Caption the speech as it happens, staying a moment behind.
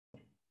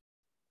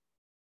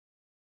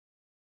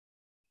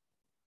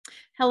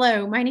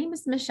Hello, my name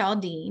is Michelle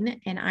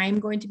Dean, and I'm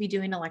going to be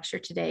doing a lecture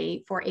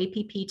today for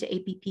APP to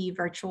APP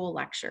virtual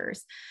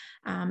lectures.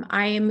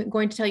 I am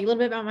going to tell you a little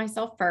bit about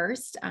myself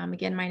first.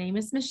 Again, my name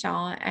is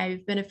Michelle.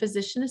 I've been a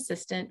physician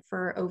assistant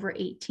for over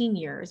 18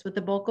 years with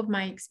the bulk of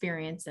my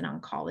experience in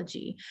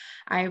oncology.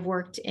 I've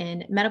worked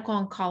in medical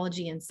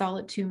oncology and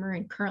solid tumor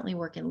and currently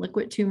work in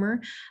liquid tumor.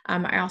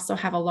 I also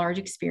have a large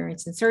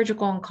experience in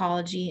surgical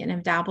oncology and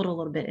have dabbled a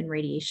little bit in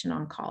radiation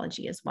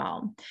oncology as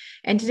well.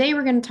 And today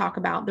we're going to talk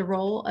about the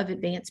role of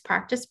advanced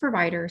practice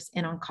providers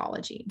in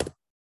oncology.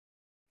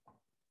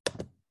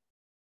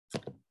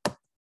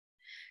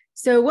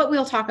 So what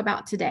we'll talk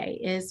about today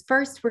is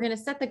first, we're going to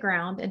set the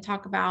ground and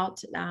talk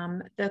about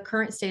the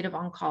current state of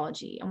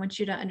oncology. I want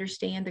you to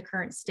understand the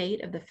current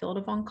state of the field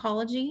of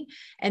oncology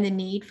and the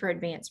need for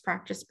advanced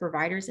practice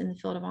providers in the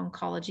field of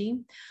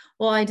oncology.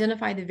 We'll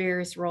identify the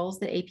various roles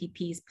that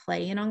APPs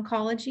play in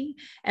oncology,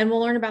 and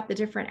we'll learn about the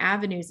different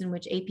avenues in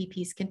which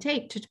APPs can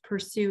take to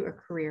pursue a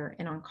career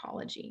in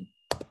oncology.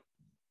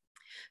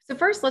 So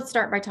first, let's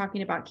start by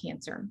talking about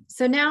cancer.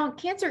 So now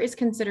cancer is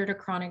considered a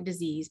chronic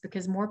disease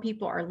because more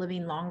people are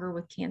living longer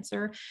with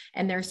cancer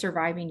and they're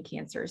surviving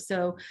cancer.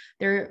 So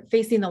they're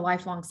facing the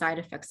lifelong side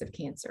effects of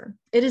cancer.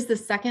 It is the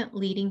second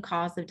leading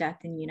cause of death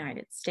in the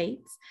United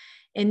States.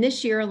 In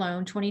this year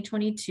alone,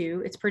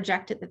 2022, it's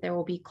projected that there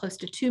will be close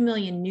to 2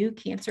 million new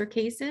cancer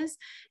cases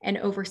and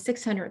over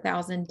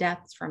 600,000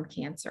 deaths from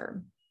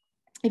cancer.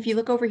 If you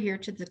look over here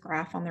to the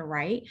graph on the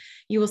right,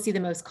 you will see the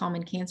most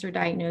common cancer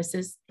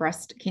diagnosis.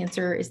 Breast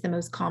cancer is the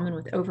most common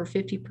with over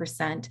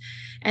 50%.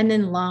 And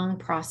then lung,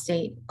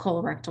 prostate,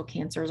 colorectal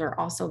cancers are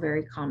also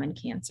very common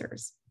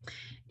cancers.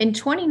 In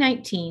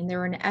 2019, there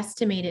were an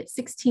estimated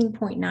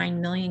 16.9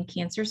 million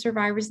cancer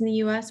survivors in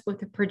the US,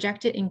 with a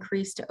projected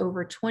increase to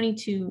over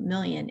 22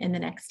 million in the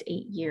next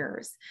 8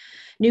 years.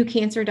 New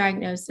cancer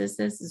diagnoses,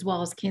 as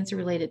well as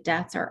cancer-related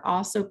deaths, are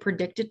also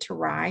predicted to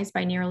rise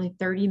by nearly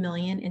 30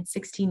 million and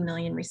 16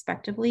 million,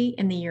 respectively,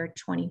 in the year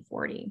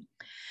 2040.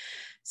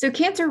 So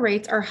cancer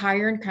rates are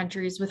higher in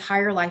countries with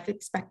higher life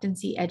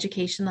expectancy,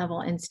 education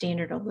level, and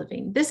standard of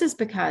living. This is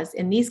because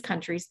in these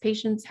countries,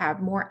 patients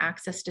have more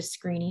access to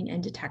screening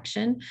and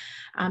detection,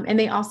 and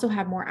they also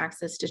have more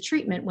access to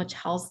treatment, which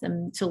helps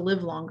them to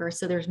live longer.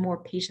 So there's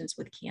more patients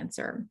with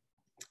cancer.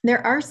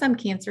 There are some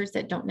cancers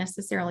that don't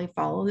necessarily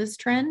follow this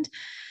trend,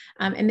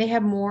 and they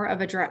have more of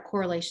a direct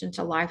correlation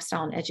to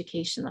lifestyle and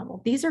education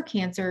level. These are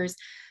cancers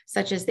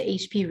such as the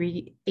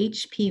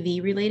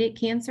HPV-related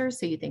cancers.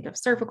 So you think of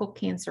cervical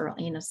cancer or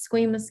anal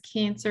squamous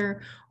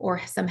cancer or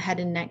some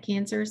head and neck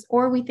cancers,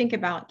 or we think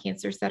about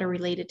cancers that are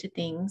related to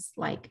things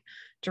like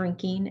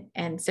drinking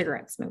and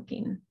cigarette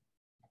smoking.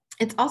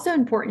 It's also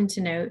important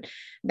to note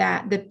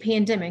that the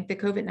pandemic, the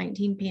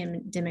COVID-19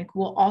 pandemic,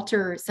 will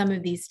alter some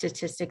of these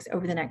statistics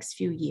over the next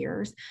few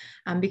years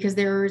because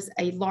there's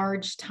a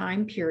large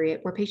time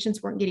period where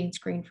patients weren't getting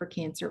screened for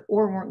cancer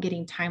or weren't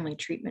getting timely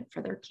treatment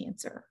for their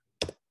cancer.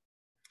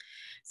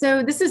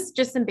 So this is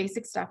just some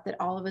basic stuff that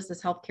all of us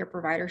as healthcare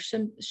providers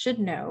should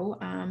know.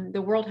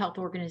 The World Health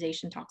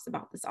Organization talks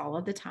about this all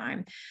of the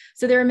time.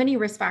 So there are many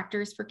risk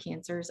factors for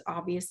cancers,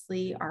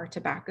 obviously, are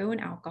tobacco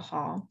and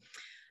alcohol.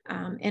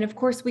 And of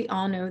course, we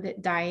all know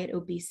that diet,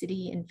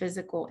 obesity, and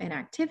physical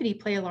inactivity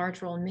play a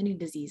large role in many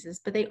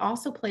diseases, but they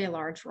also play a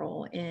large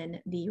role in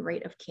the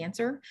rate of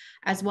cancer,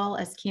 as well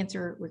as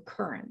cancer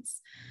recurrence.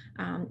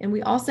 And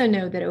we also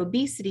know that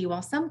obesity,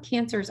 while some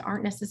cancers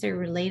aren't necessarily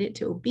related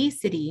to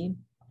obesity,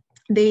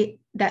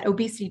 that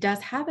obesity does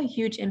have a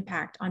huge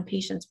impact on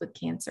patients with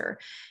cancer.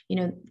 You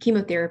know,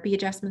 chemotherapy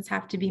adjustments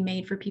have to be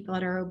made for people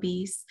that are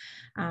obese.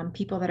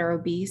 People that are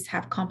obese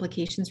have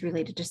complications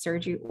related to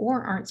surgery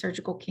or aren't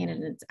surgical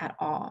candidates at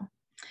all.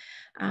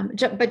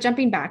 But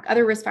jumping back,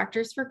 other risk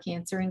factors for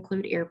cancer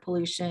include air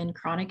pollution,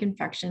 chronic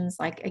infections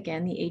like,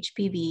 again, the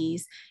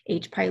HPVs,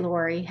 H.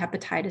 pylori,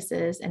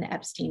 hepatitis, and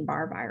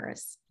Epstein-Barr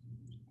virus.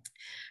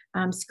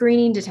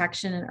 Screening,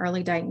 detection, and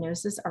early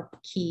diagnosis are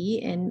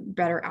key in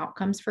better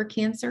outcomes for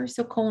cancer.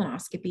 So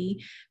colonoscopy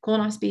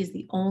is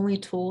the only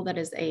tool that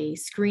is a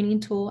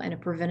screening tool and a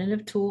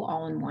preventative tool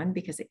all in one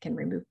because it can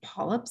remove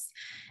polyps.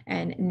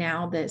 And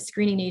now the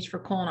screening age for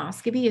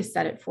colonoscopy is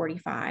set at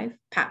 45.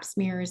 Pap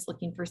smears,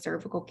 looking for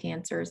cervical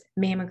cancers,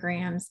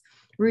 mammograms,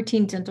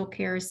 routine dental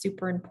care is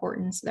super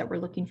important so that we're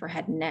looking for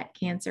head and neck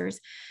cancers.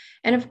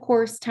 And of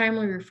course,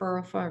 timely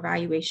referral for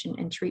evaluation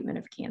and treatment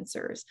of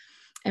cancers.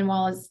 And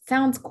while it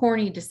sounds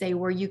corny to say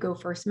where you go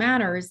first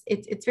matters,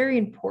 it's very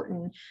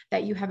important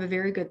that you have a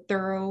very good,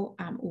 thorough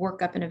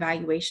workup and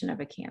evaluation of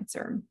a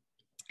cancer.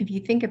 If you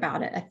think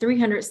about it, a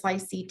 300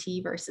 slice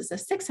CT versus a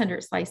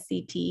 600 slice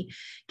CT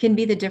can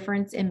be the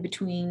difference in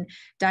between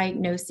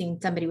diagnosing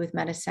somebody with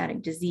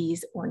metastatic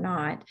disease or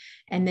not,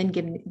 and then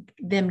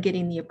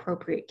getting the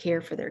appropriate care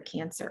for their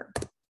cancer.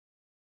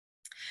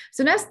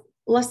 So next,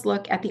 let's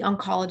look at the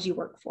oncology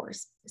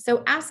workforce. So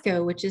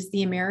ASCO, which is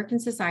the American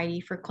Society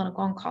for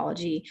Clinical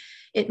Oncology,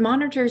 it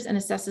monitors and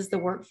assesses the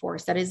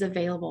workforce that is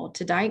available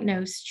to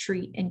diagnose,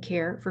 treat, and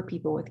care for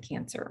people with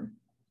cancer.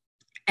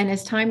 And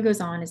as time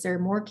goes on, as there are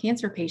more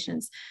cancer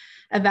patients,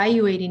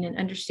 evaluating and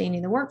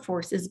understanding the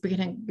workforce is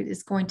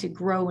going to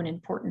grow in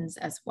importance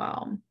as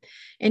well.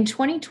 In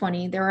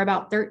 2020, there were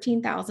about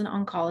 13,000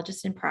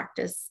 oncologists in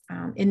practice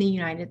in the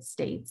United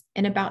States,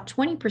 and about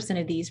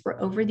 20% of these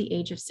were over the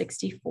age of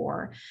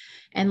 64,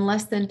 and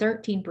less than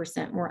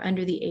 13% were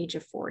under the age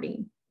of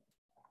 40.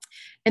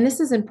 And this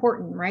is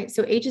important, right?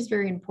 So age is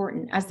very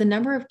important. As the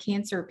number of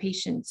cancer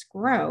patients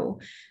grow,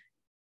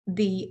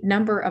 the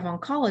number of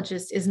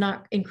oncologists is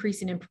not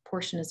increasing in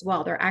proportion as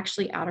well. They're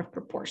actually out of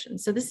proportion.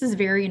 So this is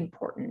very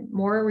important.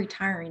 More are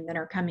retiring than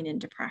are coming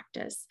into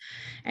practice.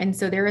 And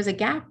so there is a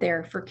gap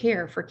there for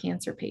care for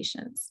cancer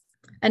patients.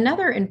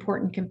 Another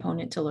important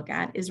component to look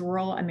at is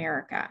rural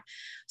America.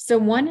 So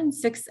 1 in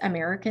 6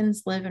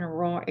 Americans live in a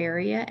rural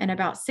area, and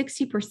about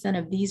 60%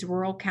 of these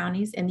rural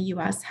counties in the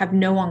US have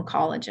no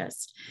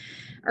oncologist.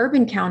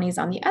 Urban counties,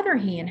 on the other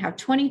hand, have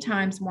 20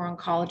 times more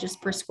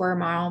oncologists per square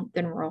mile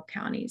than rural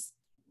counties.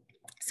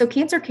 So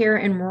cancer care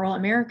in rural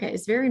America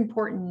is very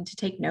important to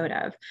take note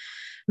of.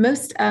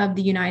 Most of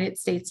the United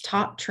States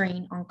top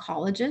trained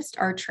oncologists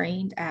are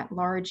trained at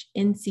large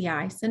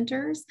NCI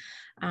centers.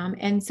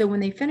 And so when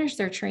they finish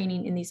their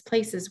training in these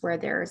places where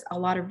there's a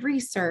lot of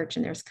research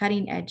and there's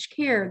cutting edge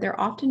care, they're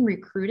often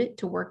recruited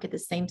to work at the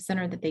same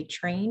center that they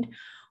trained,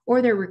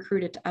 or they're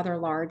recruited to other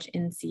large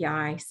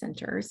NCI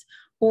centers,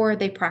 or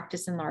they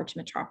practice in large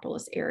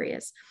metropolis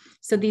areas.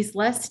 So these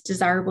less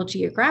desirable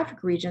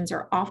geographic regions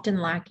are often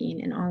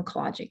lacking in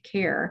oncologic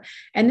care.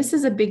 And this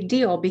is a big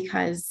deal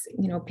because,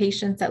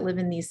 patients that live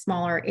in these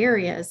smaller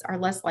areas are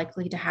less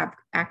likely to have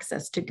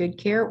access to good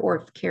care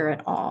or care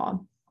at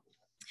all.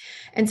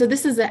 And so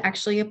this is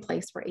actually a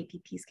place where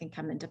APPs can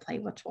come into play,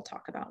 which we'll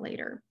talk about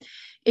later.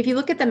 If you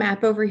look at the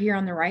map over here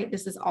on the right,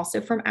 this is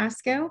also from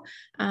ASCO,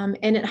 and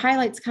it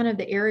highlights kind of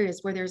the areas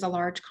where there's a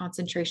large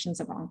concentrations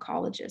of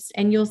oncologists.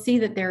 And you'll see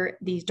that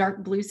these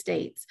dark blue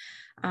states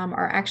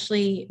are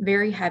actually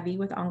very heavy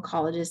with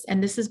oncologists,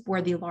 and this is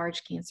where the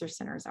large cancer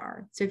centers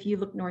are. So if you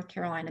look North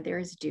Carolina, there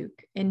is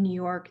Duke. In New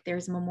York,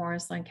 there's Memorial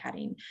Sloan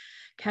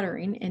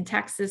Kettering. In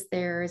Texas,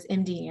 there's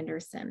MD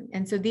Anderson.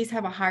 And so these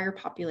have a higher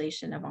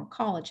population of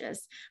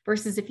oncologists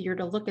versus if you're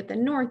to look at the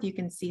north, you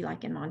can see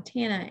like in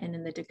Montana and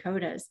in the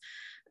Dakotas,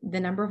 the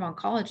number of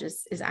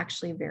oncologists is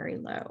actually very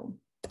low.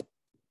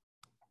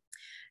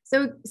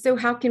 So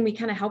how can we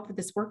kind of help with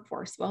this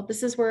workforce? Well,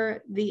 this is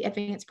where the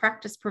advanced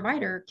practice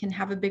provider can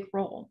have a big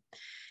role.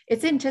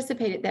 It's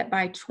anticipated that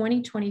by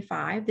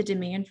 2025, the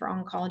demand for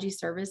oncology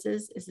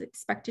services is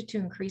expected to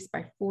increase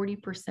by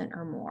 40%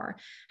 or more.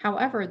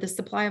 However, the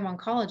supply of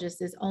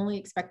oncologists is only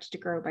expected to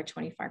grow by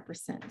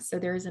 25%. So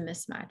there is a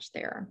mismatch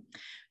there.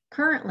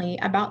 Currently,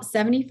 about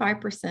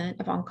 75%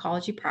 of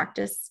oncology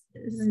practices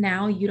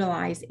now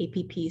utilize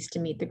APPs to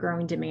meet the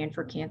growing demand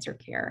for cancer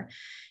care.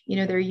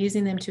 They're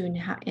using them to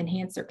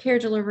enhance their care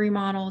delivery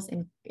models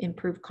and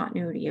improve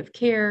continuity of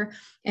care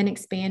and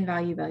expand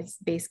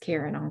value-based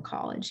care in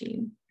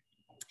oncology.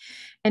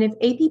 And if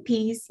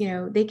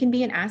APPs, they can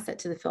be an asset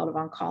to the field of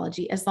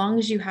oncology as long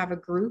as you have a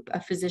group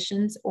of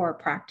physicians or a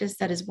practice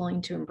that is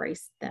willing to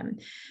embrace them.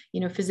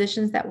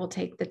 Physicians that will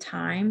take the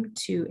time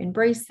to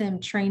embrace them,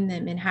 train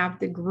them, and have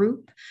the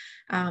group,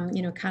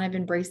 kind of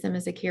embrace them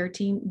as a care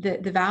team.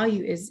 The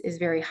value is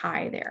very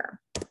high there.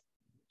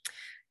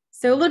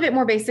 So a little bit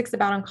more basics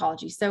about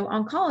oncology. So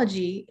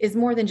oncology is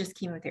more than just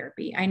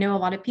chemotherapy. I know a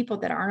lot of people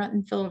that aren't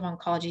in the field of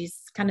oncology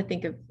kind of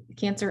think of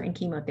cancer and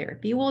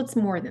chemotherapy. Well, it's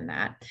more than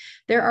that.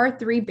 There are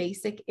 3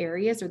 basic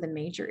areas, or the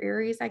major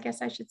areas, I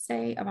guess I should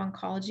say, of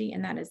oncology,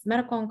 and that is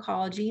medical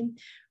oncology,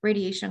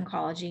 radiation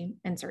oncology,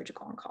 and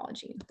surgical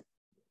oncology.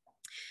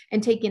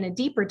 And taking a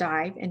deeper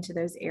dive into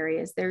those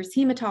areas, there's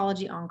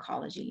hematology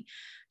oncology.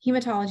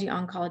 Hematology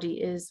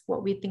oncology is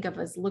what we think of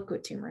as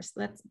liquid tumors. So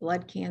that's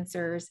blood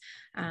cancers,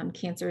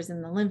 cancers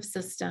in the lymph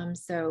system,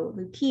 so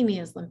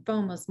leukemias,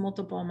 lymphomas,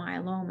 multiple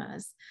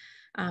myelomas.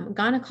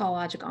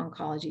 Gynecologic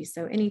oncology,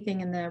 so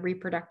anything in the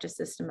reproductive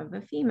system of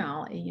a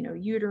female,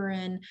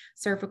 uterine,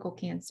 cervical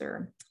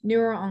cancer.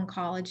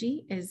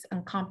 Neuro-oncology is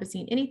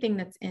encompassing anything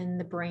that's in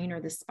the brain or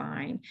the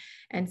spine.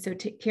 And so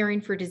caring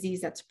for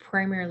disease that's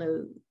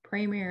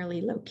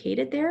primarily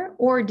located there,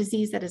 or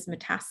disease that is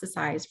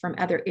metastasized from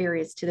other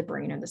areas to the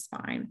brain or the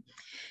spine.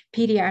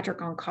 Pediatric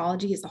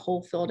oncology is a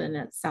whole field in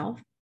itself.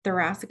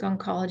 Thoracic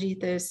oncology,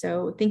 though,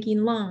 so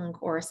thinking lung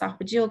or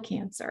esophageal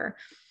cancer.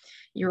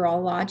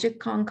 Urologic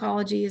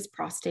oncology is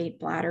prostate,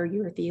 bladder,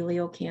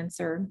 urothelial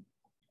cancer.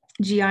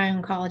 GI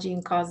oncology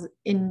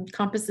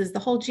encompasses the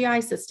whole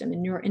GI system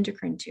and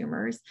neuroendocrine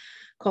tumors.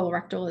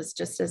 Colorectal is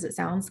just as it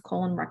sounds,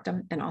 colon,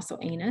 rectum, and also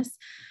anus.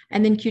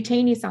 And then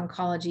cutaneous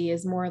oncology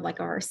is more like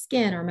our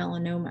skin or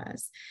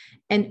melanomas.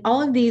 And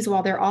all of these,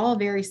 while they're all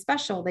very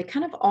special, they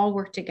kind of all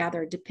work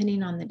together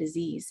depending on the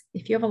disease.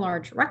 If you have a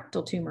large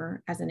rectal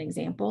tumor, as an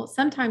example,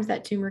 sometimes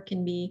that tumor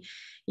can be,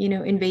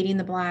 invading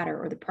the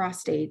bladder or the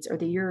prostates or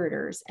the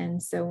ureters.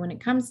 And so when it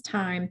comes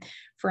time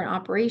for an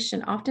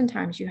operation,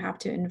 oftentimes you have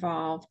to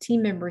involve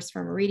team members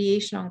from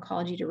radiation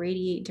oncology to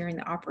radiate during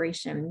the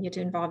operation. You have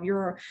to involve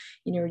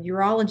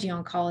urology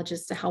urology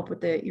oncologist to help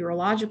with the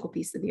urological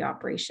piece of the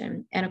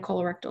operation, and a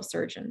colorectal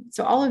surgeon.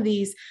 So all of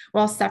these,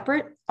 while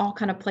separate, all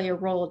kind of play a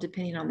role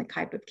depending on the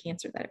type of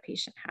cancer that a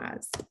patient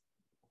has.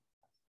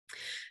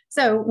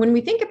 So when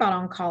we think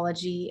about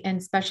oncology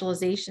and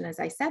specialization, as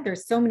I said,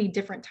 there's so many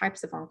different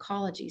types of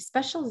oncology.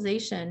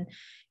 Specialization,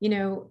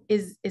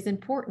 is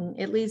important.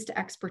 It leads to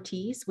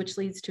expertise, which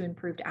leads to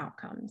improved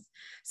outcomes.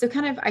 So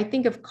kind of, I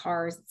think of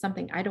cars, it's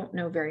something I don't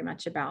know very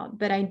much about,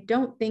 but I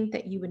don't think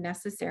that you would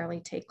necessarily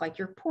take like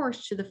your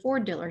Porsche to the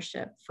Ford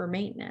dealership for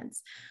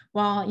maintenance.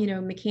 While,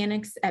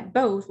 mechanics at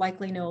both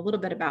likely know a little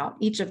bit about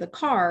each of the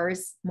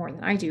cars, more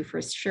than I do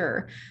for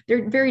sure.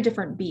 They're very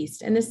different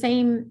beasts. And the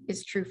same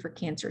is true for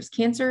cancers.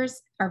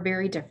 Cancers are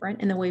very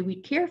different, and the way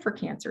we care for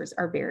cancers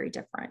are very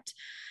different.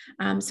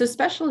 So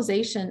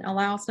specialization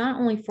allows not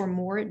only for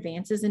more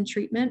advances in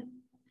treatment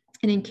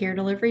and in care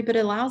delivery, but it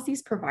allows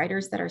these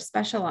providers that are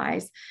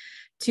specialized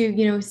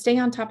to, stay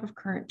on top of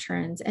current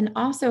trends and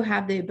also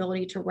have the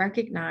ability to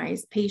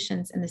recognize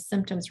patients and the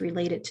symptoms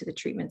related to the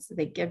treatments that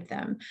they give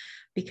them,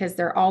 because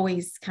they're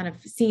always kind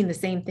of seeing the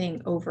same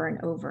thing over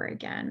and over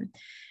again.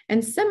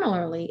 And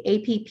similarly,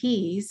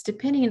 APPs,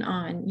 depending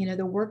on,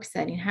 the work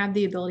setting, have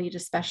the ability to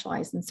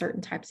specialize in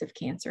certain types of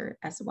cancer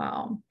as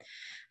well.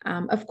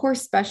 Of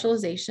course,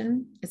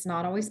 specialization is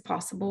not always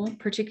possible,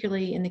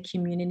 particularly in the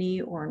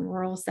community or in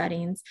rural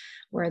settings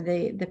where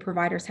the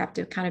providers have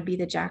to kind of be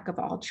the jack of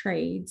all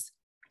trades.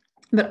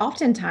 But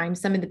oftentimes,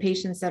 some of the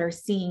patients that are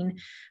seen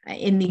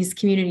in these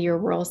community or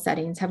rural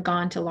settings have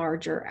gone to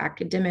larger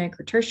academic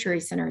or tertiary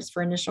centers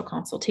for initial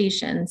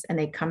consultations, and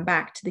they come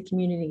back to the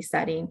community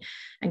setting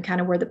and kind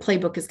of where the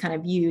playbook is kind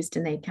of used,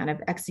 and they kind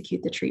of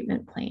execute the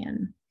treatment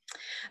plan.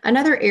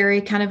 Another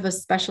area kind of a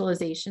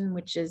specialization,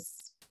 which is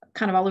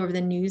kind of all over the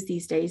news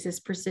these days, is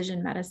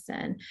precision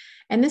medicine.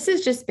 And this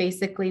is just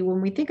basically when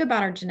we think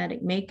about our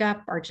genetic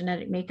makeup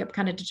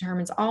kind of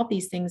determines all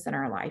these things in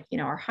our life,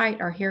 our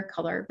height, our hair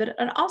color, but it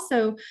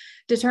also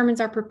determines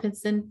our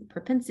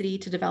propensity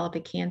to develop a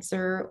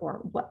cancer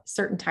or what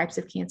certain types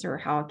of cancer or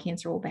how a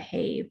cancer will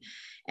behave.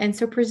 And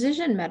so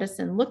precision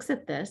medicine looks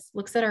at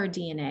our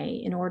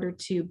DNA in order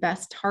to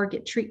best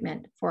target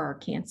treatment for our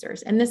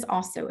cancers. And this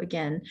also,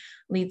 again,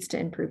 leads to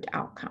improved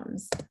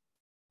outcomes.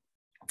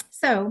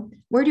 So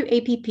where do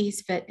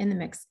APPs fit in the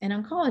mix in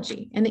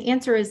oncology? And the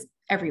answer is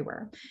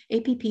everywhere.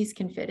 APPs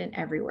can fit in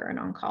everywhere in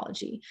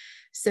oncology.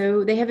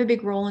 So they have a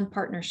big role in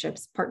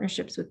partnerships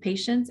with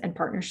patients and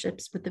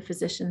partnerships with the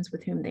physicians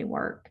with whom they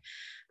work.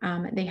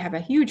 They have a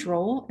huge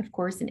role, of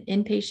course, in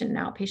inpatient and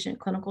outpatient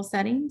clinical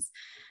settings.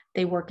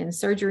 They work in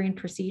surgery and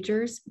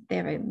procedures. They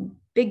have a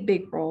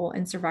big role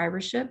in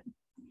survivorship.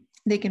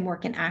 They can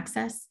work in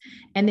access,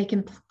 and they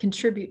can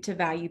contribute to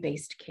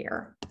value-based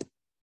care.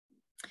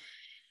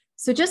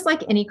 So just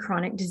like any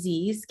chronic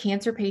disease,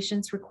 cancer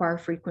patients require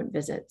frequent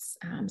visits,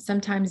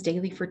 sometimes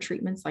daily for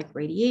treatments like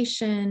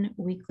radiation,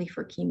 weekly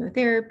for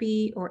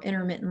chemotherapy, or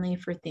intermittently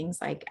for things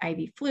like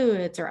IV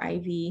fluids or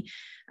IV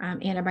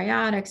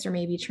antibiotics or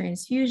maybe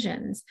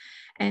transfusions.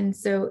 And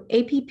so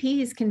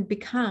APPs can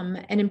become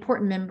an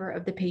important member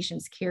of the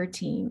patient's care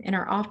team and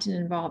are often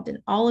involved in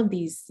all of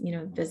these,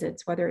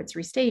 visits, whether it's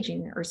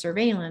restaging or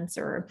surveillance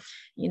or,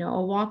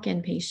 a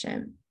walk-in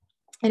patient.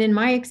 And in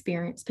my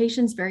experience,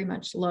 patients very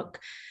much look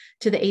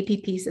to the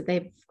APPs that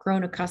they've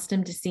grown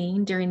accustomed to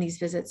seeing during these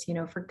visits,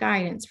 for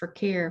guidance, for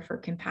care, for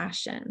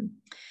compassion.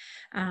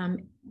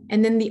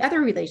 And then the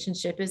other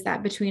relationship is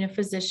that between a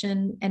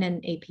physician and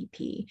an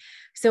APP.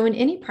 So in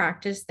any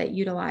practice that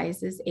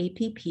utilizes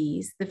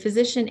APPs, the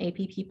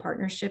physician-APP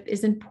partnership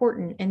is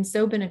important and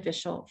so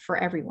beneficial for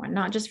everyone,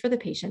 not just for the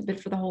patient, but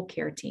for the whole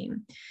care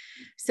team.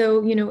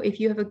 So, if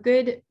you have a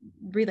good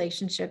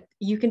relationship,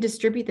 you can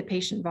distribute the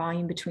patient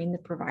volume between the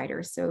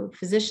providers. So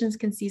physicians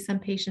can see some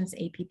patients,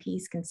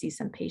 APPs can see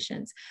some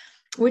patients,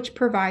 which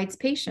provides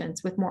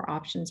patients with more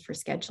options for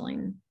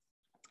scheduling.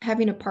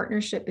 Having a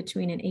partnership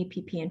between an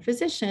APP and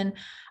physician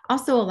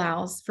also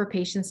allows for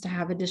patients to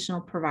have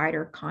additional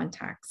provider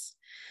contacts.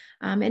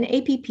 And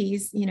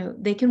APPs,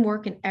 they can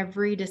work in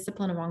every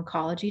discipline of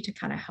oncology to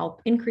kind of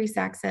help increase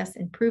access,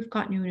 improve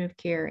continuity of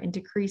care, and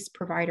decrease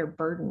provider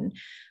burden,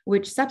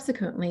 which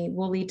subsequently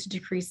will lead to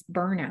decreased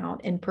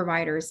burnout in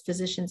providers,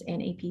 physicians, and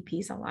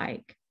APPs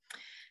alike.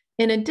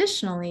 And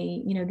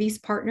additionally, these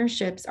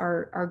partnerships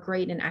are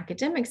great in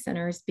academic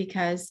centers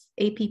because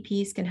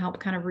APPs can help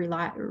kind of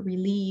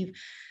relieve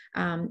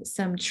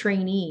some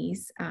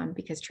trainees,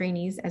 because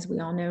trainees, as we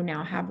all know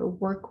now, have a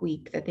work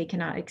week that they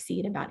cannot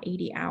exceed about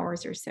 80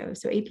 hours or so.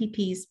 So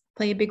APPs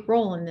play a big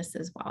role in this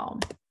as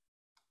well.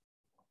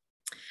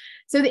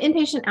 So the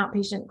inpatient,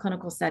 outpatient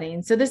clinical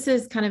setting. So this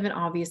is kind of an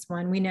obvious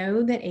one. We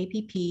know that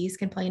APPs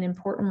can play an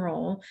important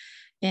role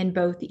in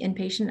both the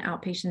inpatient and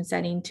outpatient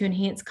setting to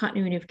enhance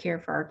continuity of care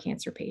for our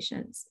cancer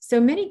patients. So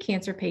many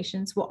cancer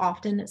patients will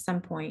often at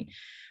some point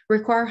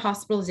require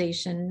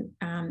hospitalization,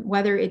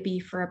 whether it be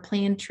for a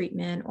planned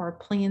treatment or a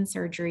planned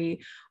surgery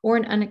or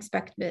an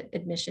unexpected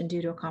admission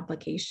due to a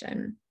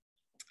complication.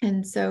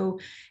 And so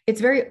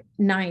it's very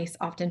nice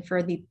often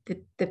for the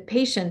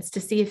patients to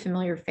see a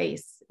familiar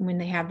face when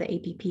they have the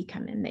APP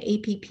come in. The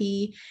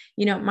APP,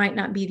 it might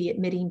not be the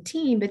admitting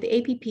team, but the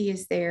APP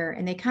is there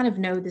and they kind of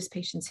know this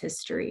patient's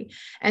history.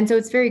 And so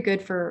it's very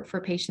good for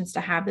patients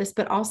to have this,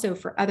 but also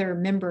for other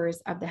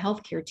members of the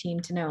healthcare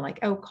team to know, like,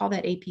 oh, call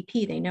that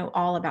APP. They know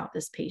all about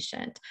this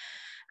patient.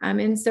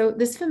 And so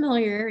this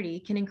familiarity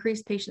can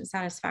increase patient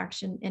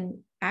satisfaction and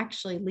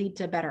actually lead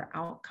to better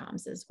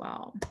outcomes as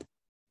well.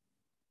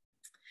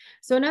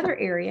 So another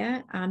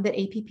area that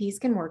APPs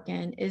can work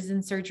in is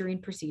in surgery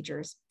and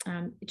procedures.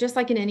 Just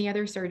like in any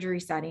other surgery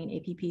setting,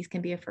 APPs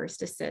can be a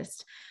first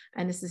assist,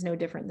 and this is no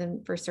different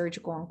than for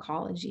surgical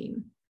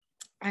oncology.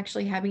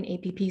 Actually, having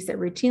APPs that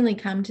routinely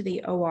come to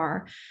the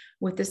OR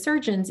with the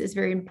surgeons is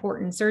very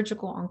important.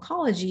 Surgical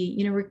oncology,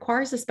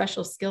 requires a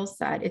special skill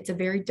set. It's a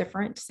very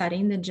different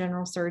setting than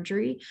general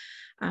surgery.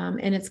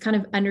 And it's kind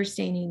of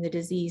understanding the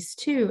disease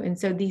too. And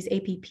so these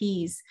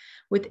APPs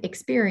with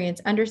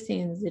experience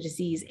understand the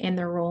disease and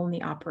their role in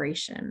the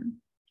operation.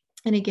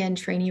 And again,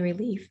 trainee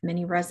relief,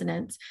 many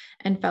residents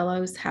and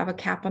fellows have a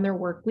cap on their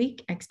work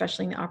week,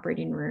 especially in the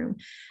operating room.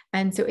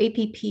 And so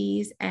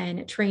APPs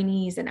and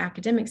trainees in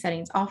academic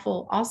settings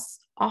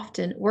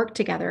often work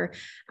together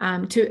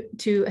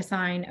to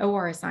assign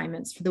OR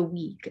assignments for the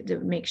week to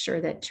make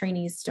sure that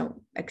trainees don't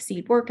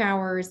exceed work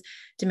hours,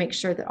 to make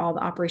sure that all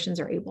the operations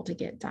are able to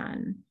get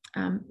done.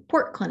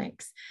 Port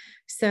clinics.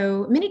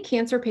 So many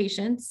cancer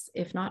patients,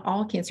 if not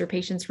all cancer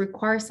patients,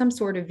 require some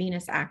sort of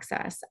venous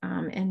access.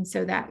 And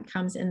so that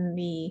comes in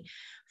the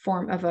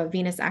form of a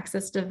venous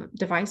access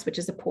device, which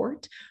is a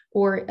port,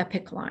 or a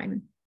PICC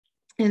line.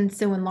 And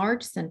so in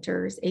large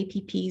centers,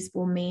 APPs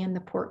will man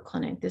the port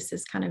clinic. This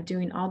is kind of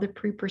doing all the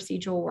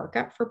pre-procedural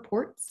workup for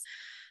ports.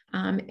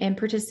 And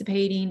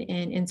participating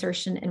in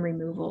insertion and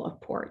removal of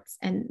ports.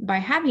 And by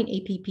having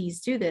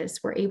APPs do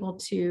this, we're able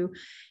to,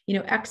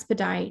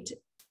 expedite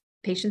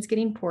patients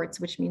getting ports,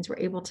 which means we're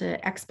able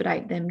to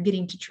expedite them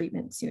getting to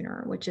treatment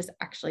sooner, which is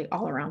actually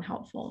all around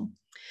helpful.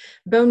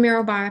 Bone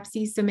marrow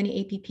biopsies. So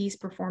many APPs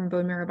perform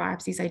bone marrow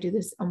biopsies. I do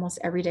this almost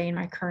every day in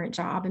my current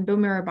job. And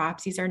bone marrow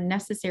biopsies are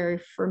necessary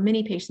for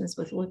many patients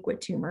with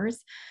liquid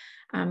tumors.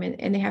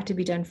 And they have to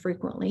be done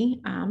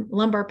frequently.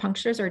 Lumbar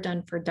punctures are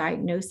done for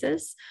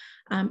diagnosis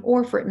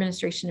or for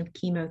administration of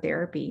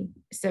chemotherapy.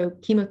 So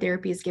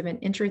chemotherapy is given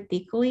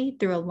intrathecally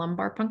through a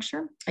lumbar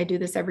puncture. I do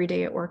this every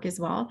day at work as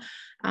well,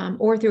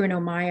 or through an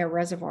Ommaya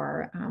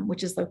reservoir,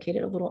 which is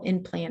located a little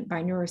implant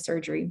by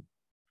neurosurgery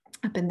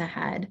up in the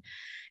head.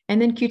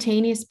 And then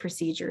cutaneous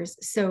procedures.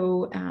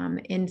 So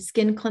in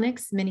skin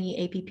clinics,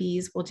 many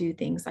APPs will do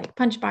things like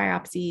punch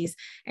biopsies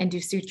and do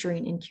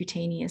suturing in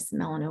cutaneous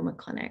melanoma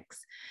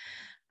clinics.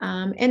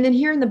 And then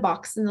here in the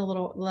box in the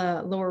little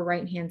lower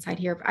right-hand side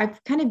here,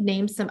 I've kind of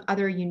named some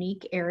other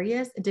unique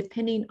areas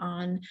depending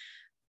on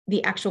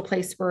the actual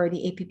place where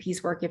the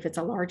APPs work. If it's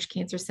a large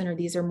cancer center,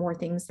 these are more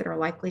things that are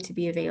likely to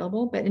be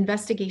available, but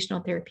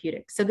investigational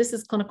therapeutics. So this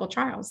is clinical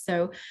trials.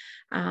 So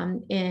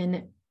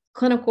in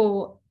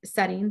clinical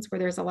settings where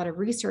there's a lot of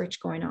research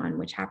going on,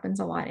 which happens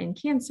a lot in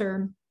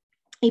cancer,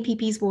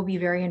 APPs will be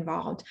very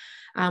involved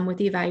with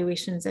the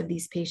evaluations of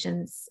these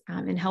patients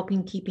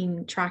and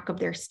keeping track of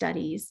their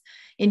studies.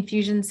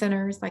 Infusion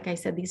centers, like I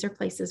said, these are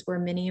places where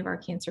many of our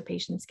cancer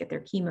patients get their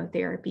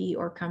chemotherapy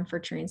or come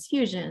for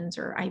transfusions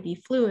or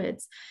IV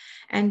fluids.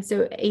 And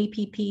so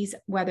APPs,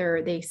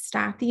 whether they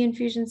staff the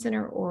infusion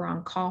center or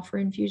on call for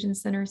infusion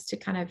centers to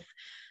kind of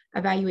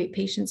evaluate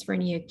patients for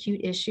any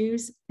acute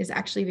issues, is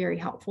actually very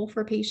helpful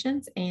for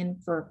patients and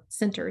for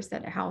centers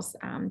that house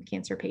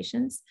cancer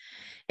patients.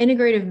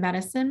 Integrative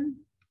medicine,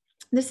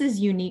 this is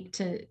unique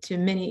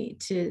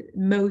to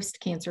most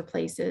cancer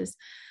places.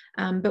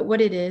 But what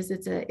it is,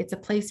 it's a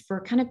place for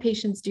kind of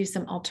patients do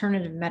some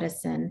alternative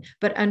medicine,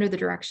 but under the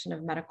direction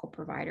of medical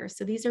providers.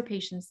 So these are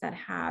patients that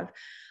have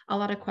a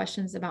lot of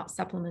questions about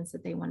supplements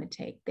that they want to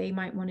take. They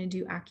might want to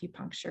do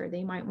acupuncture.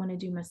 They might want to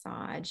do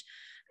massage.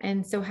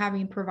 And so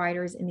having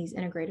providers in these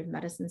integrative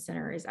medicine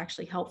centers is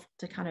actually helpful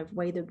to kind of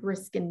weigh the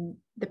risk and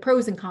the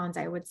pros and cons,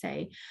 I would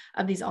say,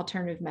 of these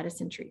alternative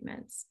medicine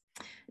treatments.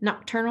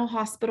 Nocturnal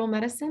hospital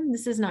medicine,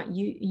 this is not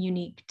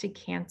unique to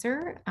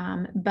cancer,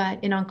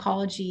 but in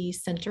oncology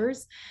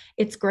centers,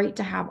 it's great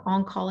to have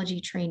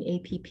oncology trained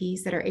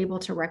APPs that are able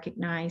to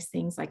recognize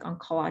things like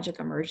oncologic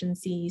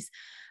emergencies.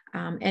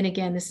 And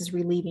again, this is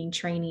relieving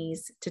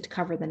trainees to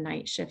cover the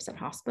night shifts at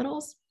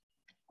hospitals.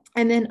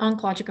 And then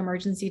oncologic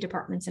emergency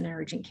departments and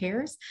urgent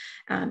cares.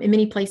 In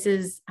many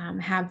places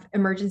have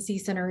emergency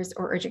centers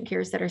or urgent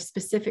cares that are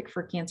specific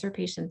for cancer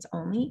patients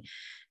only.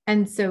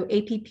 And so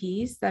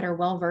APPs that are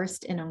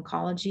well-versed in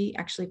oncology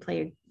actually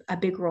play a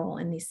big role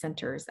in these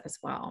centers as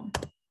well.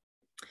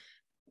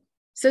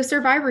 So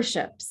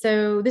survivorship.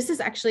 So this is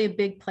actually a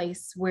big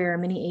place where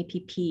many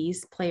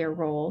APPs play a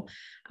role.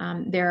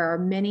 There are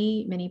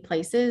many, many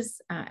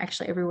places,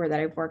 actually everywhere that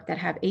I've worked, that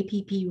have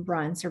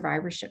APP-run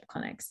survivorship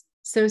clinics.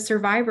 So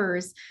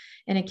survivors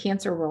in a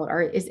cancer world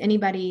is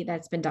anybody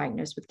that's been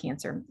diagnosed with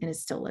cancer and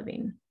is still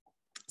living.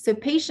 So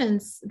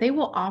patients, they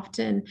will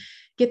often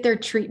get their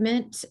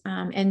treatment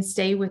and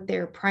stay with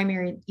their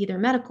primary, either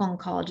medical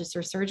oncologist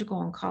or surgical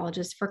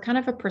oncologist for kind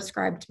of a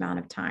prescribed amount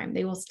of time.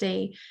 They will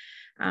stay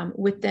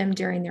with them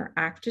during their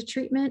active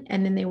treatment,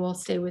 and then they will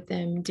stay with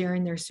them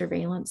during their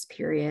surveillance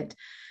period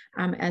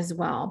as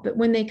well. But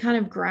when they kind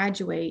of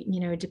graduate,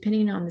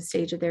 depending on the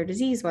stage of their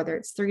disease, whether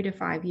it's 3 to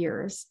 5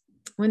 years,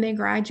 when they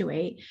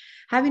graduate,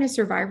 having a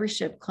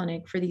survivorship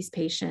clinic for these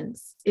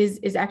patients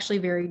is actually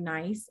very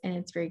nice, and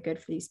it's very good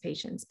for these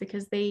patients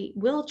because they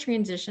will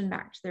transition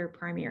back to their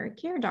primary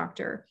care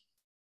doctor.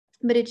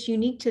 But it's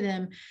unique to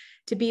them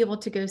to be able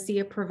to go see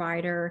a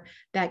provider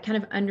that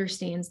kind of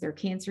understands their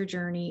cancer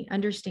journey,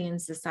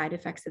 understands the side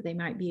effects that they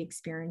might be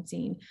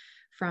experiencing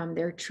from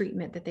their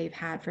treatment that they've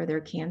had for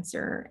their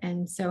cancer.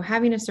 And so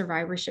having a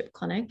survivorship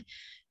clinic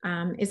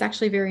is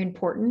actually very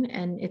important,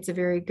 and it's a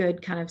very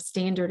good kind of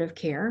standard of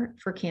care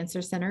for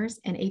cancer centers.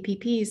 And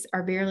APPs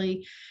are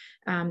very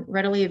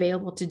readily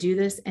available to do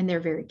this, and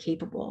they're very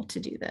capable to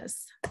do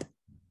this.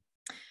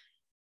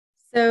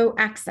 So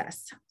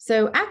access.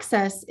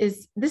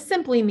 This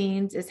simply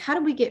means is how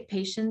do we get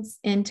patients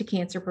into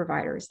cancer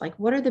providers? Like,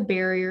 what are the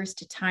barriers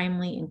to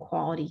timely and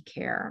quality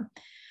care?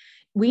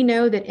 We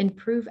know that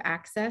improved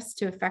access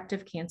to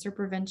effective cancer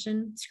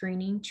prevention,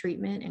 screening,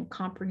 treatment, and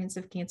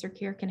comprehensive cancer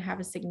care can have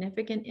a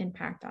significant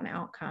impact on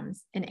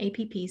outcomes, and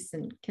APPs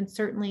can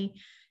certainly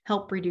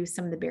help reduce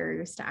some of the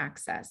barriers to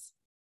access.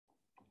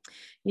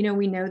 We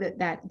know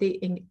that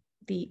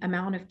the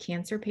amount of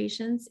cancer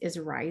patients is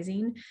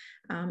rising.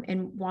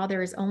 And while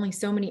there is only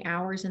so many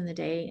hours in the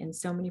day and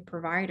so many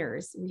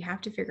providers, we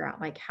have to figure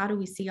out, like, how do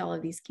we see all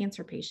of these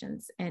cancer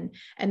patients? And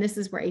this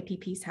is where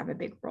APPs have a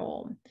big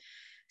role.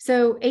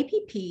 So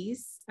APPs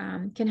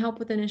can help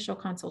with initial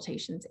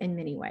consultations in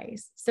many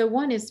ways. So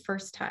one is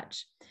first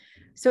touch.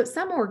 So at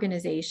some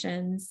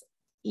organizations,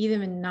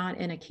 even not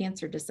in a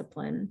cancer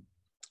discipline,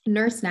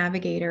 nurse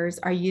navigators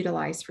are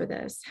utilized for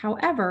this.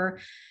 However,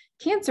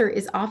 cancer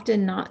is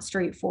often not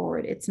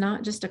straightforward. It's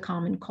not just a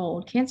common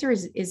cold. Cancer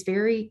is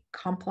very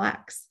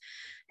complex,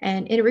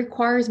 and it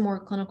requires more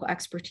clinical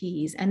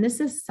expertise. And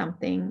this is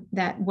something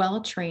that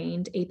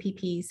well-trained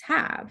APPs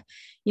have.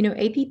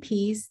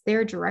 APPs,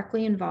 they're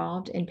directly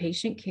involved in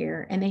patient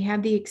care, and they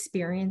have the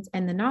experience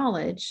and the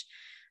knowledge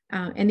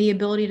and the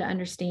ability to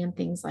understand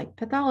things like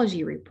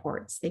pathology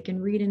reports. They can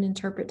read and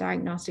interpret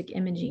diagnostic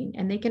imaging,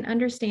 and they can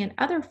understand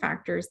other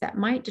factors that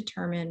might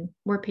determine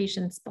where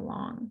patients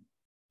belong.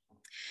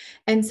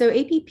 And so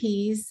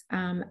APPs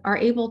are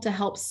able to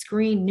help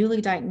screen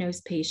newly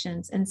diagnosed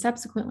patients and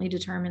subsequently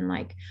determine,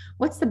 like,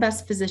 what's the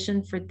best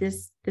physician for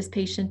this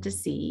patient to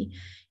see?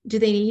 Do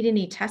they need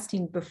any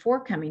testing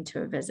before coming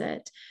to a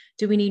visit?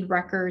 Do we need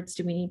records?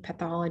 Do we need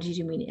pathology?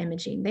 Do we need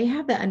imaging? They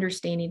have the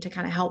understanding to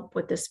kind of help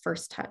with this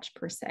first touch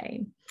per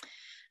se.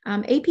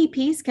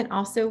 APPs can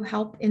also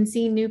help in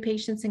seeing new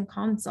patients in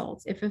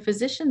consults. If a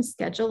physician's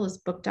schedule is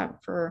booked up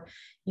for,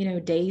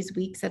 days,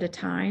 weeks at a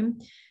time,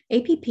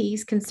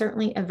 APPs can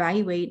certainly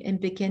evaluate and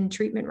begin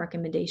treatment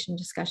recommendation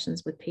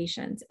discussions with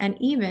patients. And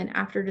even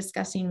after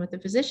discussing with the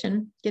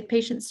physician, get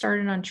patients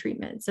started on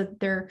treatment so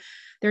they're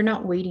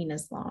not waiting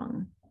as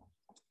long.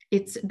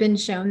 It's been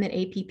shown that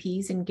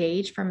APPs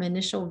engage from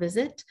initial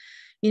visit,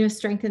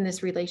 strengthen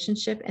this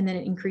relationship, and then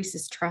it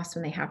increases trust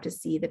when they have to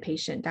see the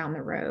patient down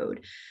the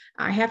road.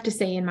 I have to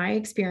say, in my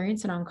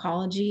experience in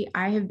oncology,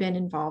 I have been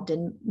involved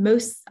in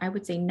most, I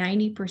would say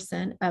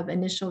 90% of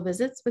initial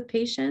visits with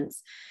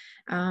patients.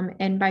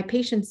 And by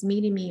patients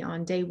meeting me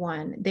on day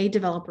one, they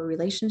develop a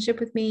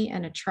relationship with me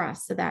and a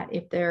trust, so that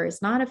if there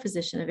is not a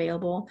physician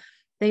available,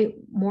 they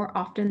more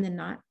often than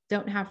not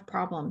don't have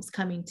problems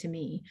coming to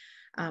me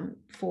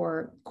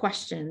for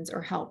questions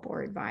or help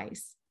or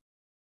advice.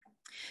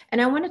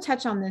 And I want to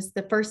touch on this,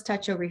 the first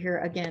touch over here.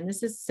 Again,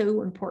 this is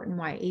so important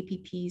why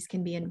APPs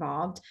can be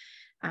involved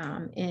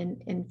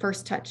in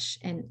first touch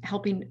and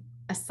helping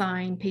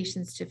assign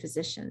patients to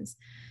physicians.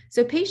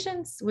 So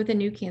patients with a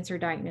new cancer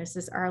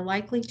diagnosis are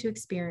likely to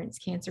experience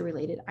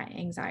cancer-related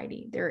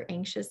anxiety. They're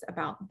anxious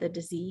about the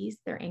disease.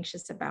 They're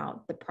anxious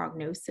about the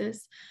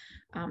prognosis,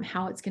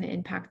 how it's going to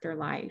impact their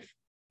life.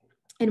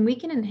 And we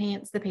can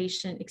enhance the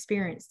patient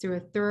experience through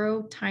a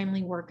thorough,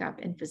 timely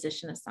workup and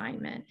physician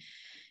assignment.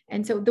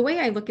 And so the way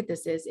I look at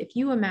this is, if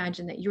you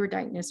imagine that you were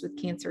diagnosed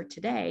with cancer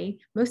today,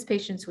 most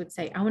patients would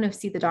say, I want to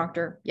see the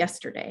doctor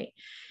yesterday.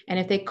 And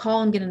if they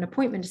call and get an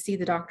appointment to see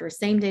the doctor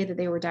same day that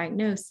they were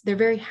diagnosed, they're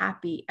very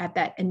happy at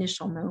that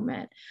initial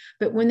moment.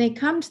 But when they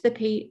come to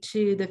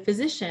the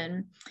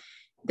physician,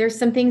 there's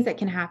some things that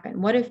can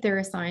happen. What if they're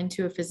assigned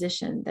to a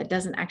physician that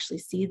doesn't actually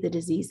see the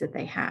disease that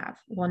they have?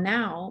 Well,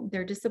 now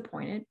they're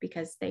disappointed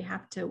because they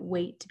have to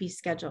wait to be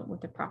scheduled with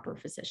the proper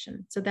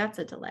physician. So that's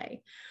a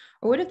delay.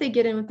 Or what if they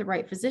get in with the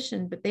right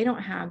physician, but they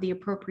don't have the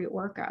appropriate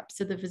workup?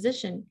 So the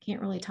physician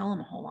can't really tell them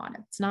a whole lot.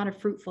 It's not a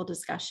fruitful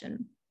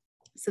discussion.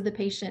 So the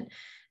patient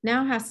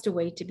now has to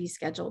wait to be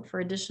scheduled for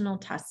additional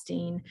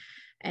testing,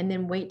 and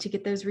then wait to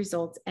get those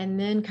results, and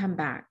then come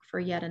back for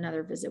yet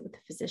another visit with the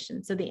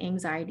physician. So the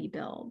anxiety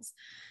builds.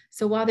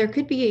 So while there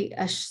could be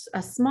a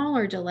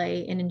smaller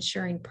delay in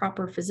ensuring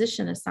proper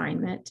physician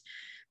assignment,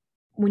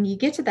 when you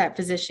get to that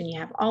physician, you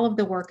have all of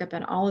the workup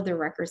and all of the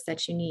records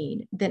that you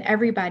need, then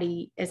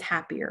everybody is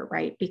happier,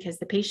 right? Because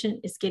the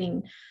patient is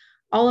getting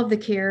all of the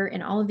care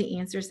and all of the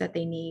answers that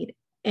they need.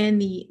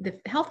 And the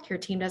healthcare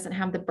team doesn't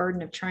have the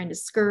burden of trying to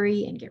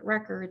scurry and get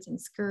records and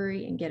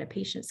scurry and get a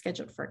patient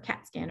scheduled for a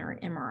CAT scan or an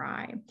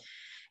MRI.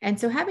 And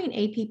so having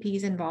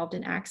APPs involved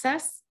in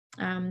access,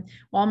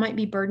 while it might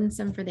be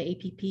burdensome for the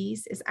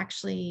APPs, is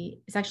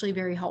actually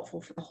very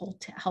helpful for the whole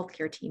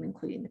healthcare team,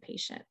 including the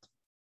patient.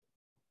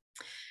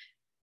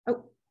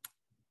 Oh,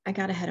 I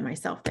got ahead of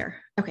myself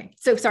there. Okay,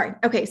 so sorry.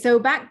 Okay, so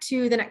back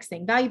to the next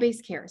thing,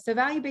 value-based care. So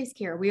value-based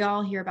care, we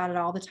all hear about it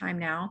all the time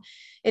now.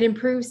 It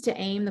improves to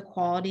aim the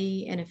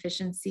quality and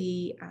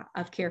efficiency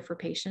of care for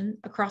patients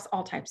across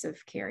all types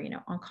of care, you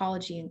know,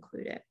 oncology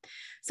included.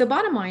 So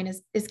bottom line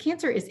is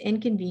cancer is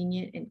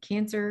inconvenient and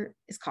cancer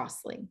is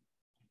costly.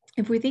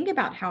 If we think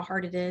about how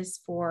hard it is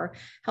for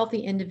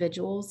healthy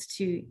individuals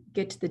to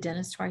get to the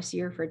dentist twice a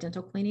year for a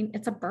dental cleaning,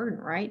 it's a burden,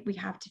 right? We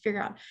have to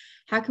figure out,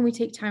 how can we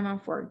take time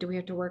off work? Do we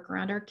have to work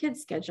around our kids'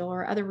 schedule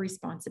or other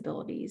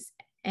responsibilities?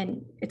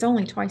 And it's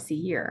only twice a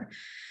year.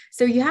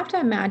 So you have to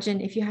imagine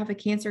if you have a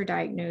cancer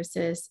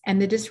diagnosis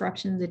and the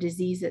disruption of the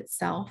disease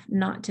itself,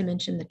 not to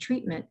mention the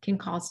treatment, can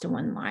cost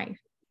one life.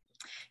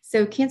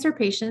 So cancer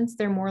patients,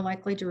 they're more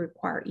likely to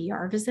require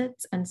ER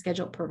visits,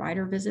 unscheduled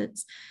provider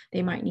visits.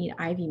 They might need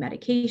IV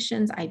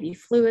medications, IV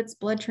fluids,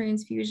 blood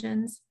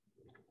transfusions,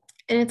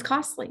 and it's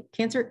costly.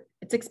 Cancer,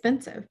 it's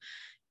expensive,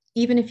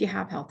 even if you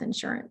have health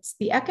insurance.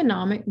 The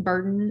economic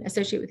burden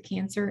associated with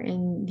cancer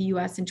in the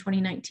US in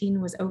 2019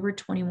 was over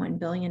 $21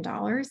 billion.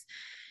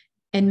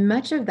 And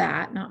much of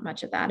that, not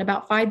much of that,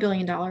 about $5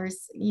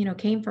 billion,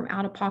 came from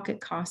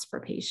out-of-pocket costs for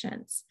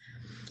patients.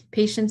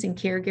 Patients and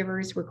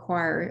caregivers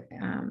require,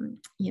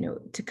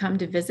 to come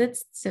to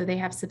visits, so they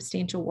have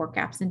substantial work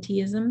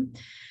absenteeism.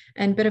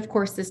 But of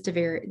course, this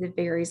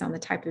varies on the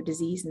type of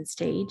disease and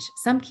stage.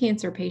 Some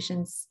cancer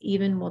patients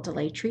even will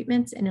delay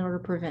treatments in order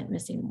to prevent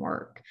missing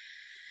work.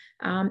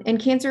 And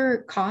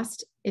cancer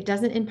cost, it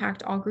doesn't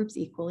impact all groups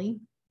equally.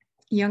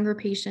 Younger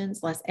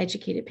patients, less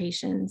educated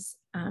patients,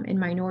 and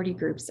minority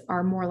groups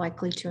are more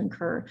likely to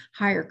incur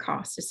higher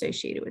costs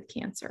associated with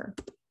cancer.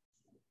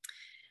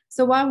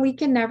 So while we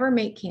can never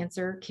make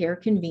cancer care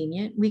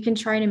convenient, we can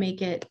try to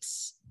make it,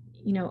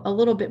 a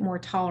little bit more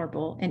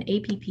tolerable, and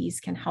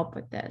APPs can help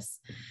with this.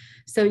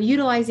 So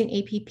utilizing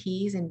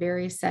APPs in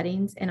various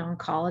settings in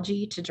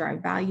oncology to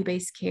drive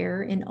value-based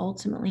care and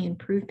ultimately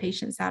improve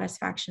patient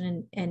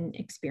satisfaction and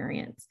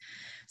experience.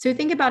 So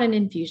think about an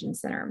infusion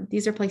center.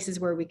 These are places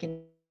where we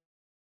can.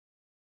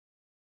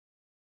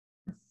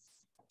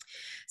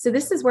 So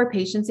this is where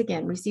patients,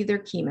 again, receive their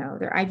chemo,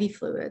 their IV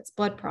fluids,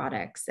 blood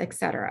products, et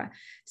cetera.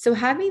 So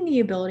having the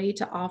ability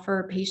to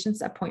offer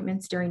patients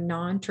appointments during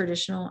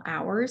non-traditional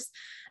hours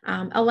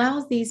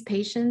allows these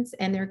patients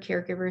and their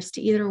caregivers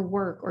to either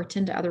work or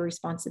tend to other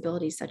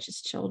responsibilities such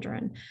as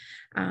children.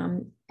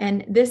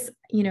 And this,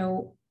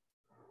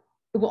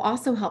 it will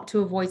also help to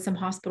avoid some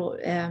hospital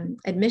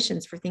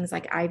admissions for things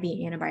like IV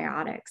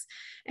antibiotics.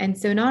 And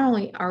so not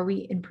only are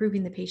we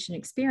improving the patient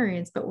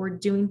experience, but we're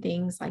doing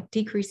things like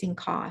decreasing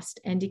cost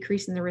and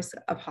decreasing the risk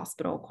of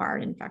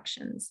hospital-acquired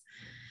infections.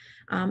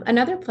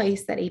 Another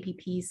place that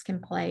APPs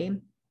can play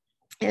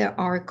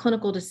are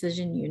clinical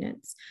decision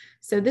units.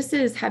 So this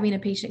is having a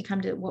patient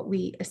come to what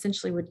we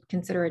essentially would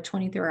consider a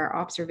 23-hour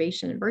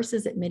observation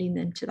versus admitting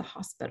them to the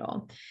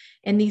hospital.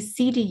 And these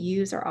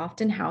CDUs are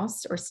often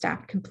housed or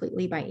staffed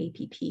completely by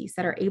APPs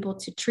that are able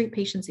to treat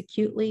patients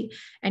acutely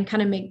and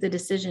kind of make the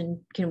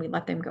decision, can we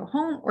let them go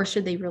home or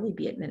should they really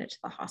be admitted to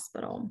the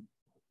hospital?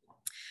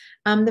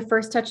 The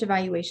first touch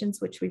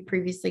evaluations, which we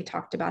previously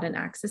talked about in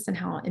access and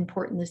how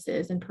important this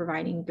is in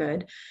providing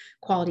good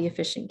quality,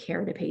 efficient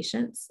care to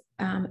patients.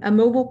 A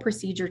mobile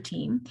procedure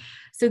team.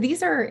 So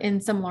these are in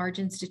some large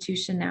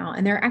institution now,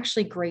 and they're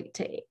actually great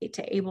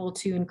to able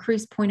to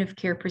increase point of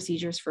care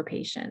procedures for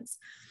patients.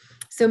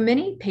 So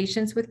many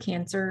patients with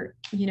cancer,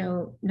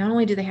 not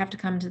only do they have to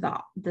come to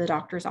the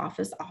doctor's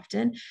office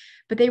often,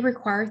 but they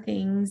require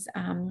things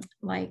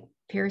like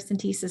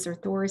paracentesis or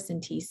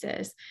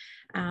thoracentesis.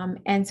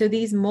 And so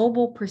these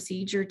mobile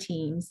procedure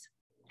teams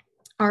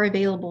are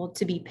available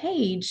to be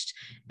paged,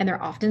 and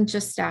they're often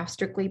just staffed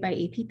strictly by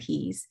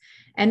APPs.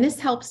 And this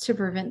helps to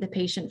prevent the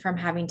patient from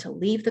having to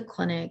leave the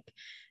clinic,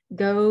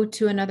 go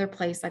to another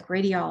place like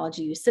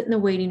radiology, sit in the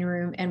waiting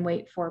room and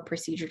wait for a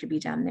procedure to be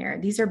done there.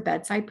 These are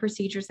bedside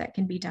procedures that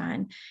can be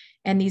done.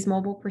 And these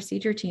mobile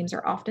procedure teams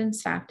are often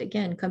staffed,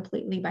 again,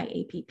 completely by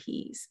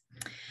APPs.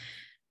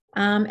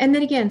 And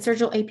then again,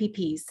 surgical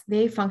APPs,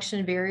 they function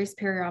in various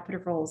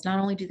perioperative roles. Not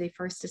only do they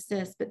first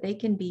assist, but they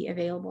can be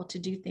available to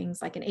do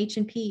things like an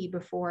H&P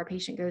before a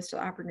patient goes to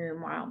the operating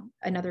room while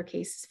another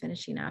case is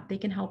finishing up. They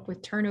can help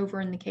with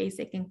turnover in the case.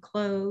 They can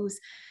close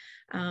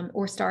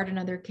or start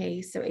another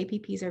case. So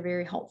APPs are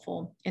very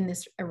helpful in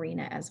this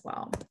arena as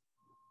well.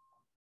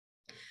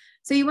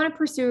 So you want to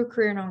pursue a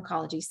career in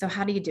oncology. So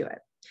how do you do it?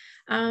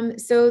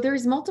 So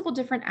there's multiple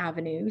different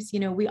avenues.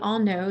 We all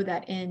know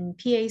that in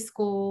PA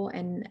school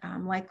and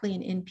likely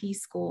in NP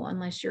school,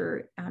 unless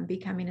you're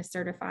becoming a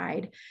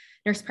certified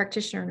nurse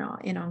practitioner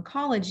in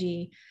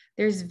oncology,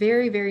 there's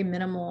very, very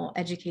minimal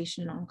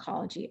education in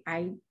oncology.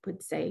 I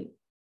would say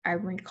I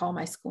recall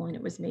my schooling,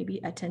 it was maybe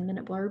a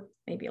 10-minute blurb,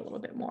 maybe a little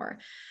bit more.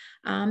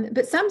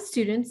 But some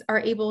students are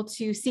able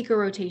to seek a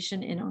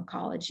rotation in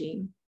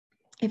oncology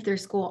if their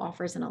school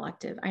offers an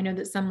elective. I know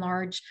that some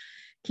large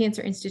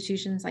cancer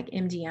institutions like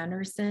MD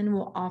Anderson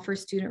will offer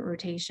student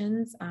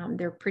rotations.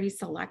 They're pretty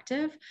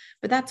selective,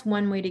 but that's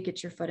one way to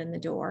get your foot in the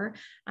door,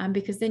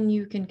 because then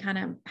you can kind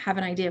of have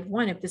an idea of,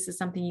 one, if this is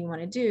something you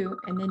want to do,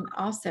 and then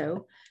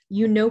also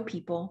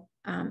people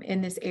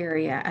in this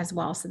area as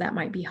well. So that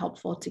might be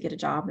helpful to get a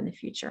job in the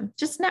future.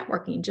 Just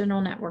networking,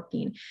 general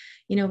networking,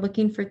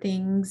 looking for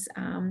things,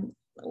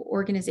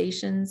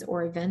 organizations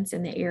or events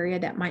in the area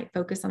that might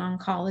focus on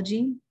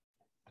oncology.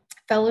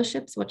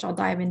 Fellowships, which I'll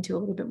dive into a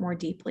little bit more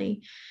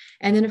deeply.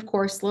 And then, of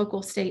course,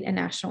 local, state, and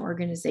national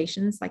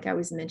organizations, like I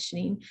was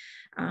mentioning.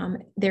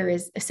 There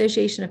is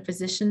Association of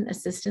Physician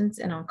Assistants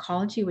in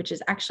Oncology, which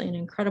is actually an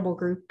incredible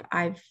group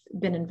I've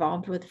been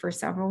involved with for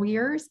several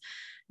years.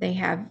 They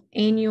have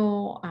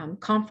annual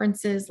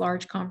conferences,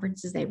 large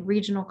conferences. They have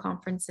regional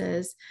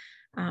conferences.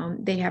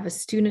 They have a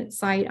student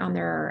site on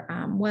their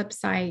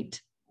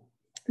website.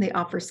 They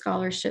offer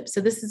scholarships. So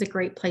this is a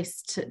great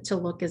place to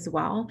look as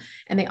well.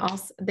 And they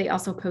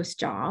also post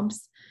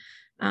jobs.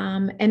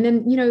 And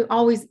then,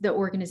 always the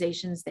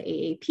organizations, the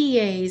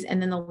AAPAs,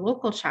 and then the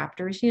local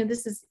chapters, you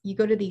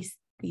go to these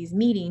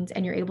meetings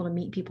and you're able to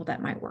meet people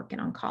that might work in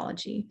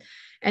oncology.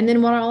 And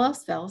then what all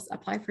else fails,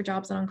 apply for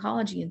jobs in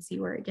oncology and see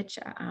where it gets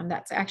you.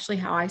 That's actually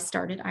how I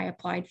started. I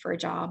applied for a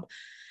job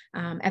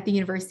at the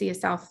University of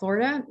South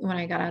Florida when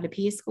I got out of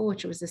PA school,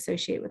 which was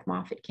associated with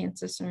Moffitt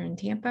Cancer Center in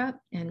Tampa,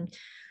 and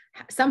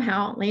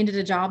somehow landed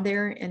a job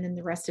there. And then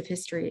the rest of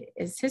history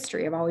is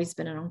history. I've always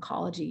been in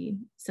oncology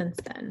since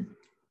then.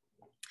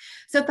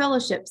 So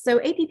fellowships, so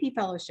APP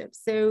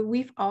fellowships. So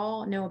we've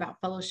all know about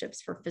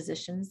fellowships for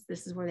physicians.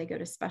 This is where they go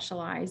to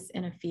specialize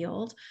in a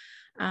field.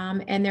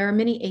 And there are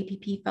many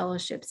APP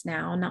fellowships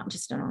now, not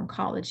just in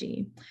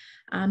oncology.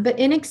 But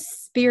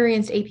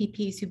inexperienced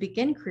APPs who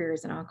begin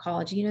careers in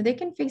oncology, they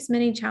can face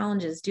many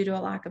challenges due to a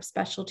lack of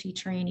specialty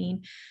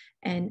training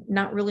and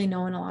not really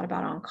knowing a lot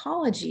about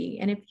oncology.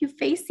 And if you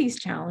face these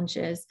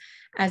challenges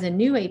as a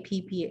new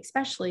APP,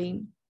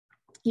 especially,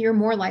 you're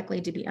more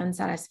likely to be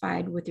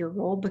unsatisfied with your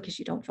role because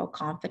you don't feel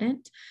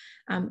confident.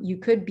 You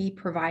could be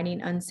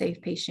providing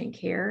unsafe patient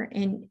care.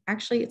 And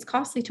actually, it's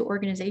costly to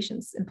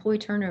organizations. Employee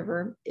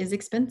turnover is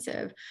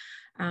expensive,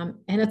 and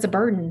it's a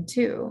burden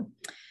too.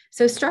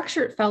 So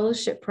structured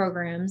fellowship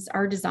programs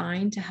are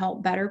designed to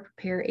help better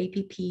prepare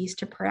APPs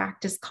to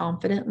practice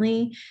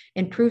confidently,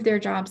 improve their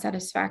job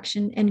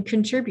satisfaction, and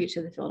contribute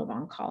to the field of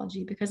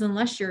oncology, because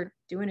unless you're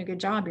doing a good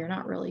job, you're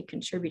not really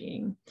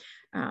contributing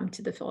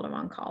to the field of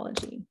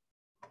oncology.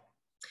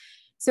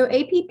 So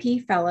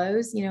APP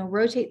fellows,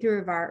 rotate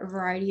through a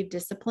variety of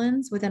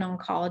disciplines within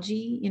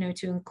oncology,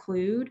 to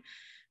include,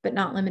 but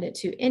not limited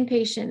to,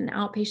 inpatient and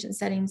outpatient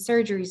settings,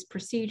 surgeries,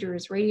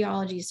 procedures,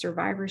 radiology,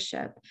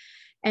 survivorship.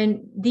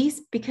 And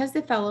these, because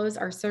the fellows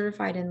are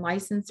certified and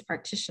licensed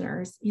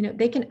practitioners,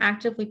 they can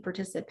actively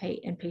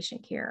participate in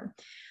patient care.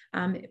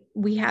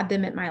 We had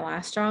them at my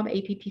last job.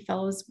 APP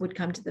fellows would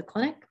come to the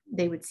clinic.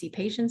 They would see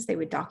patients. They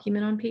would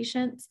document on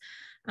patients.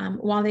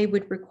 While they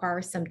would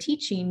require some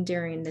teaching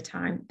during the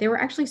time, they were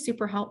actually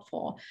super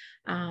helpful.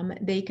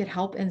 They could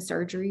help in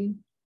surgery.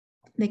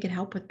 They could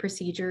help with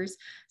procedures.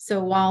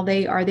 So while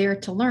they are there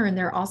to learn,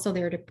 they're also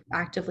there to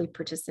actively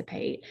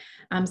participate.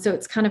 So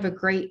it's kind of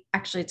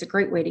it's a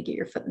great way to get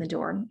your foot in the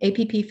door.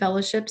 APP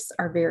fellowships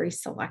are very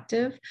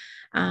selective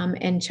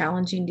and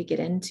challenging to get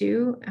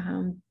into,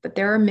 but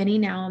there are many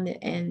now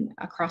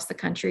across the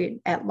country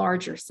at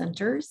larger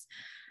centers.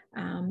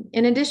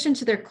 In addition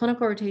to their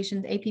clinical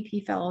rotations,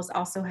 APP fellows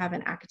also have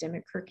an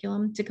academic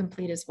curriculum to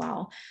complete as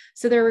well.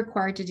 So they're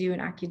required to do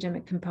an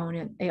academic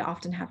component. They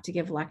often have to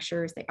give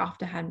lectures. They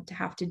often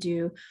have to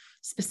do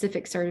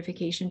specific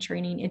certification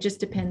training. It just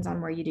depends on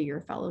where you do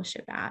your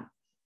fellowship at.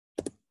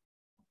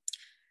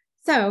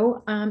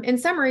 So in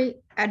summary,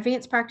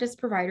 advanced practice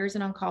providers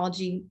in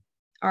oncology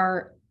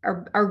are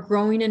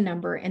growing in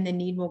number, and the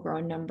need will grow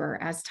in number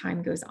as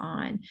time goes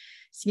on.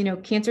 So,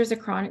 cancer is a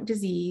chronic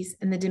disease,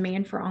 and the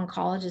demand for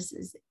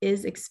oncologists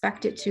is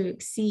expected to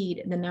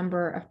exceed the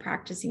number of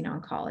practicing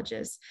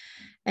oncologists.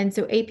 And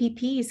so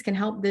APPs can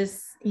help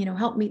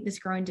meet this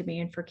growing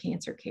demand for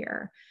cancer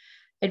care.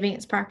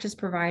 Advanced practice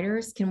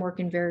providers can work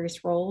in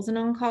various roles in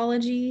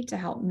oncology to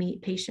help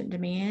meet patient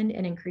demand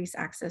and increase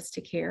access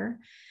to care.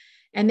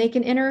 And they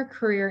can enter a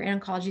career in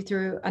oncology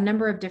through a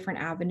number of different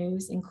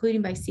avenues,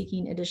 including by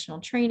seeking additional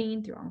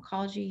training through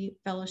oncology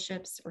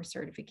fellowships or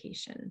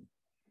certification.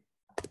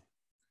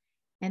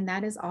 And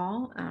that is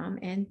all.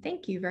 And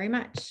thank you very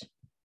much.